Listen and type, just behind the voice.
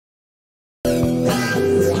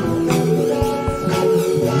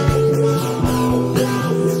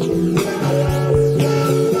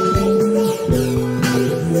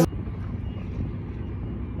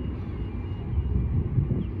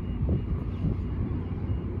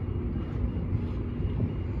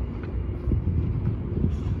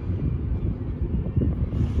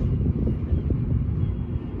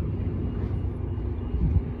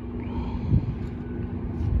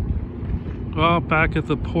Well, back at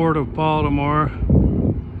the port of Baltimore.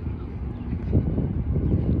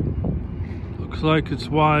 Looks like it's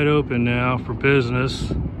wide open now for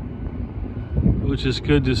business, which is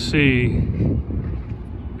good to see.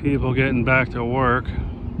 People getting back to work.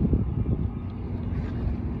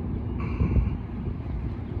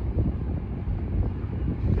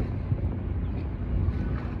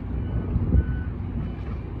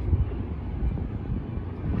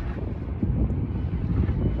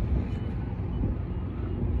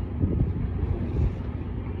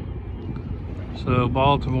 So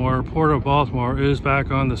Baltimore, Port of Baltimore is back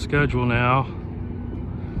on the schedule now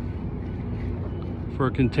for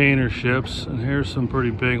container ships, and here's some pretty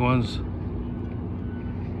big ones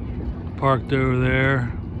parked over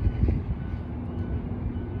there.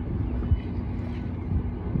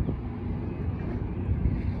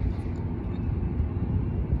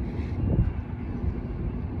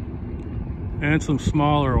 And some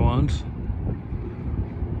smaller ones.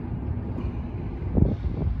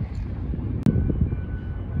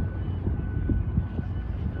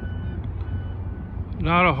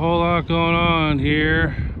 Not a whole lot going on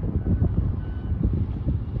here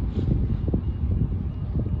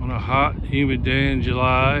on a hot, humid day in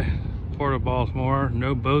July. Port of Baltimore,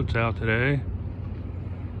 no boats out today.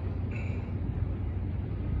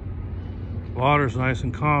 Water's nice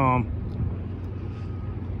and calm.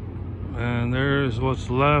 And there's what's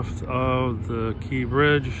left of the Key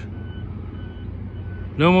Bridge.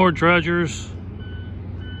 No more dredgers.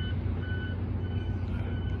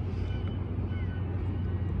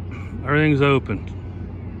 Everything's open.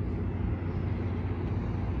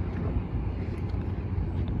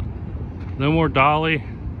 No more Dali.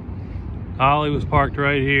 Dali was parked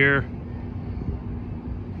right here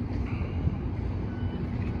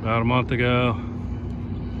about a month ago.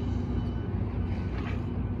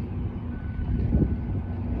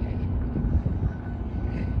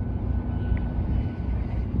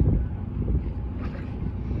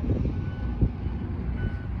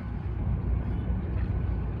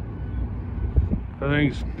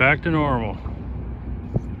 Everything's back to normal.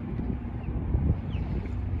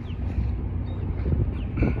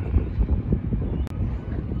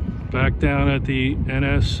 Back down at the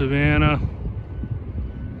NS Savannah.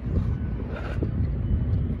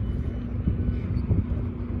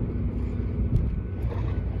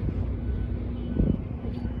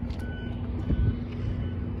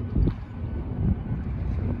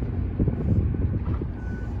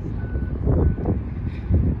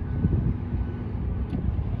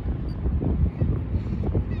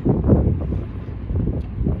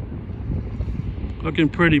 Looking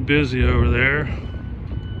pretty busy over there.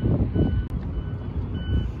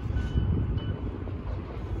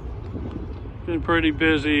 Been pretty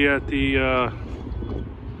busy at the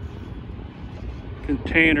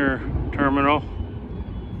container terminal.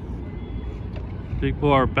 People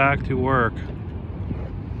are back to work.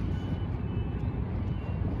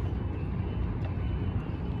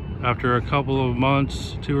 After a couple of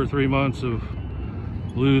months, 2 or 3 months of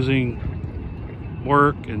losing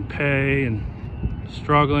work and pay and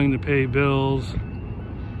struggling to pay bills,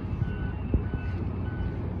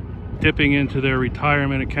 dipping into their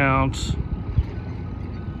retirement accounts.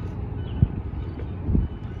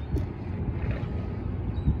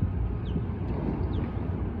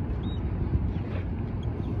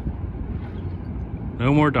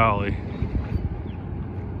 No more Dali.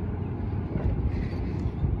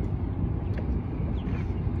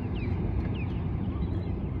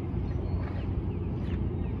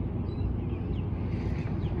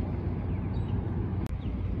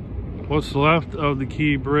 What's left of the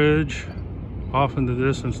Key Bridge, off in the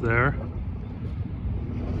distance there,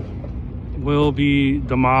 will be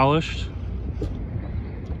demolished,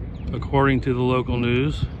 according to the local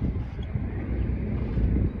news.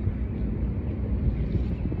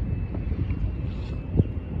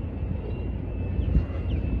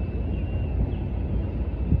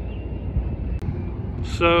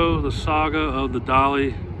 So the saga of the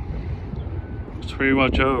Dali is pretty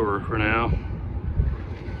much over for now.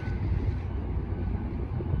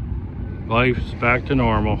 Life's back to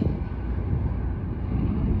normal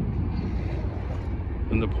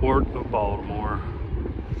in the Port of Baltimore.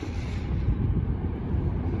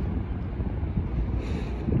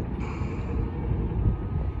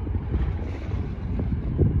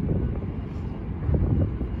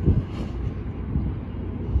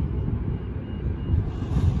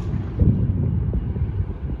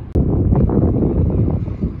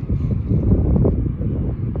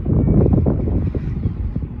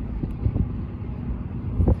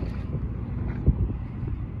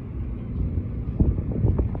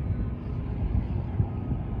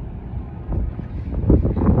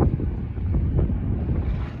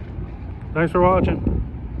 Thanks for watching.